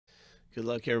Good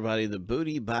luck, everybody. The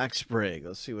booty box break.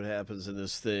 Let's see what happens in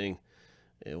this thing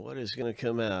and what is going to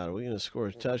come out. Are we going to score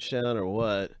a touchdown or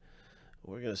what?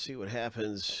 We're going to see what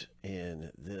happens in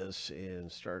this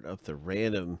and start up the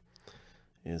random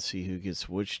and see who gets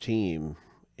which team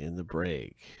in the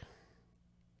break.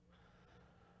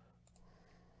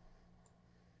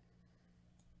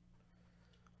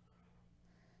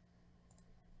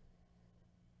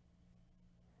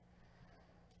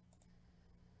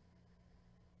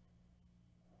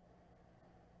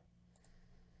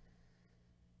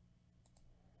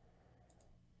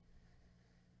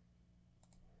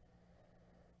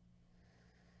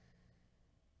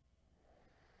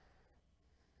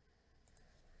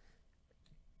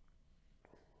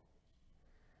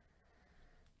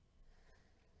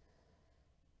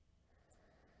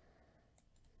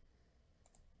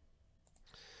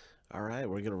 All right,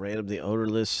 we're going to random the owner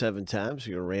list 7 times.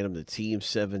 We're going to random the team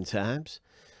 7 times.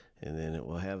 And then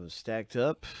we'll have them stacked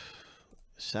up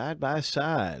side by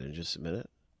side in just a minute.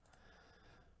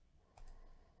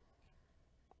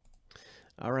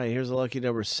 All right, here's the lucky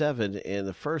number 7. And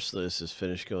the first list is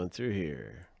finished going through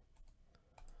here.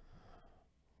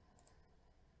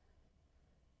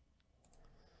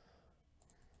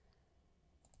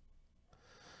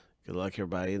 Good luck,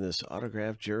 everybody, in this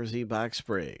autographed jersey box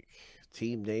break.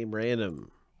 Team name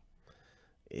random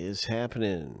is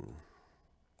happening.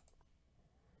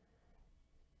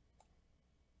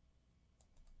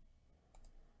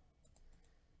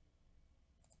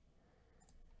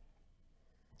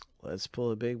 Let's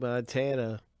pull a big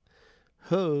Montana.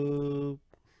 Hope.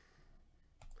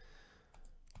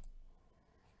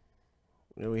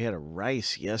 You know, we had a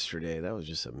Rice yesterday. That was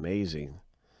just amazing.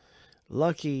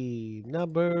 Lucky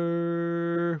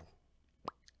number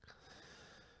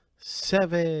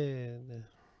 7.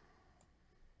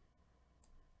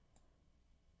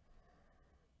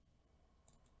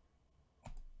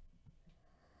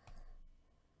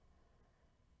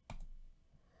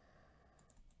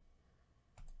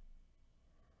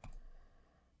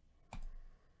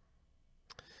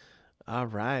 All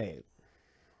right.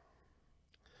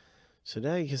 So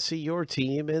now you can see your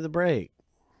team in the break.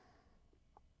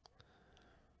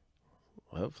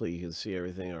 Hopefully you can see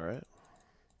everything all right.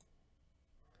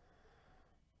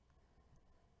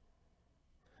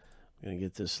 I'm going to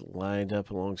get this lined up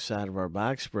alongside of our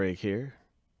box break here.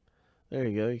 There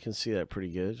you go. You can see that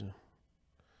pretty good.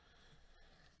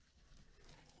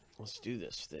 Let's do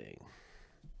this thing.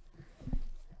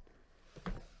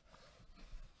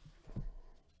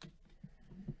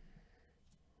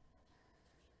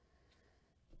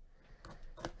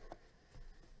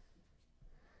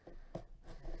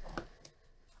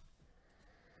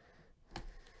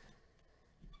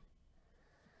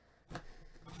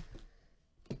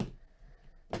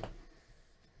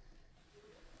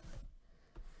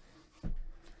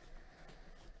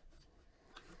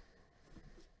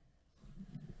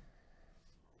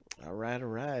 All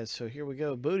right. So here we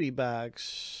go. Booty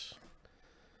box.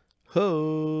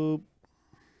 Hope.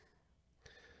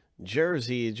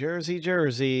 Jersey.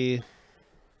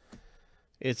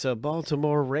 It's a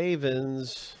Baltimore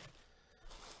Ravens.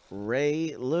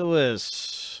 Ray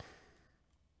Lewis.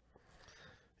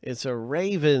 It's a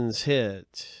Ravens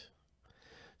hit.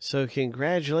 So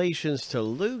congratulations to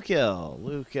Luke L.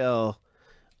 Luke L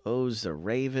owes the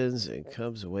Ravens and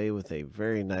comes away with a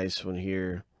very nice one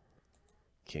here.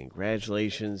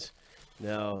 Congratulations.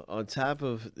 Now, on top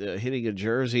of hitting a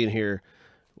jersey in here,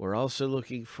 we're also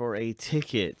looking for a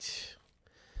ticket.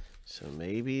 So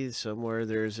maybe somewhere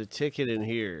there's a ticket in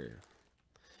here.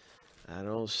 I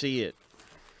don't see it.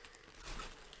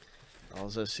 All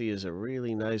I see is a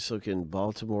really nice looking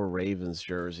Baltimore Ravens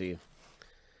jersey.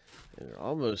 And it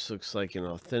almost looks like an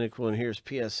authentic one. Here's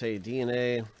PSA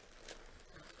DNA.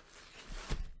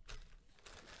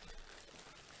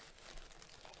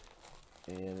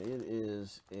 And it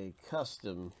is a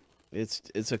custom.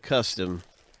 It's a custom.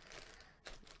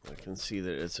 I can see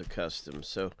that it's a custom.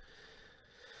 So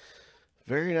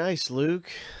very nice, Luke.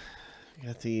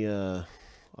 Got the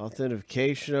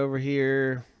authentication over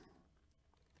here.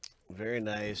 Very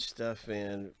nice stuff,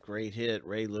 and great hit,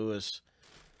 Ray Lewis.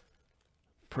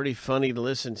 Pretty funny to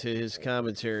listen to his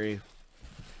commentary.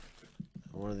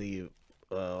 One of the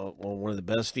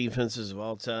best defenses of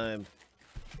all time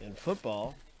in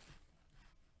football.